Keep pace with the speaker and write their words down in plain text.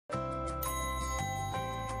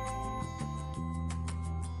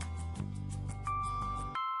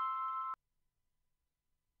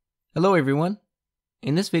Hello everyone.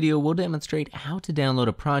 In this video we'll demonstrate how to download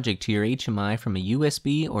a project to your HMI from a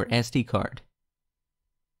USB or SD card.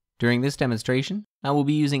 During this demonstration, I will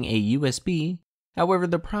be using a USB, however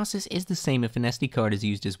the process is the same if an SD card is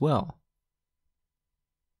used as well.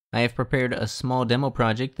 I have prepared a small demo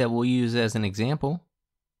project that we'll use as an example.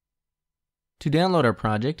 To download our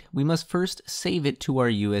project, we must first save it to our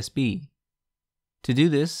USB. To do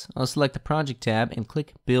this, I'll select the Project tab and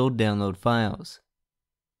click Build Download Files.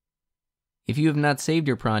 If you have not saved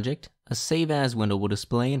your project, a Save As window will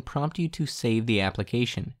display and prompt you to save the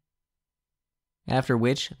application, after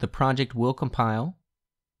which the project will compile.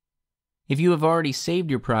 If you have already saved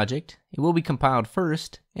your project, it will be compiled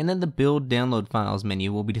first, and then the Build Download Files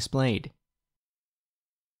menu will be displayed.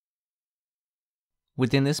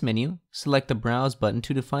 Within this menu, select the Browse button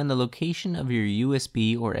to define the location of your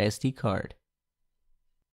USB or SD card.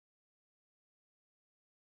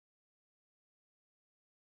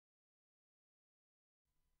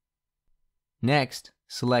 Next,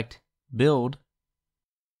 select Build,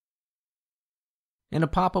 and a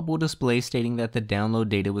pop-up will display stating that the download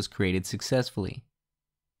data was created successfully.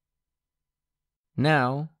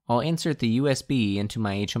 Now, I'll insert the USB into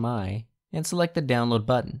my HMI and select the Download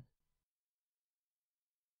button.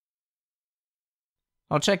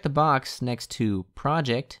 I'll check the box next to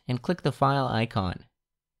Project and click the File icon.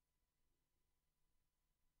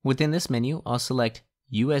 Within this menu, I'll select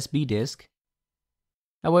USB disk.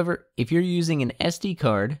 However, if you're using an SD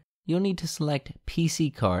card, you'll need to select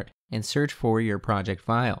PC card and search for your project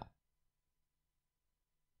file.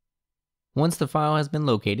 Once the file has been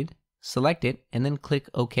located, select it and then click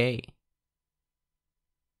OK.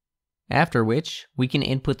 After which, we can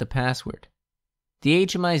input the password. The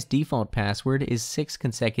HMI's default password is 6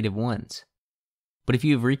 consecutive ones. But if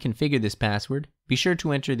you have reconfigured this password, be sure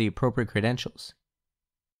to enter the appropriate credentials.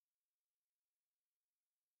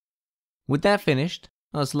 With that finished,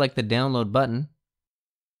 I'll select the Download button,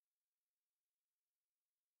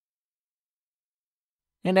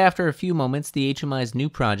 and after a few moments the HMI's new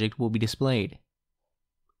project will be displayed.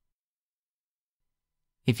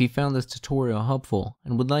 If you found this tutorial helpful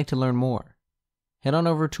and would like to learn more, head on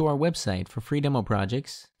over to our website for free demo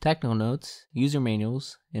projects, technical notes, user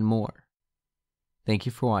manuals, and more. Thank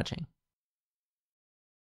you for watching.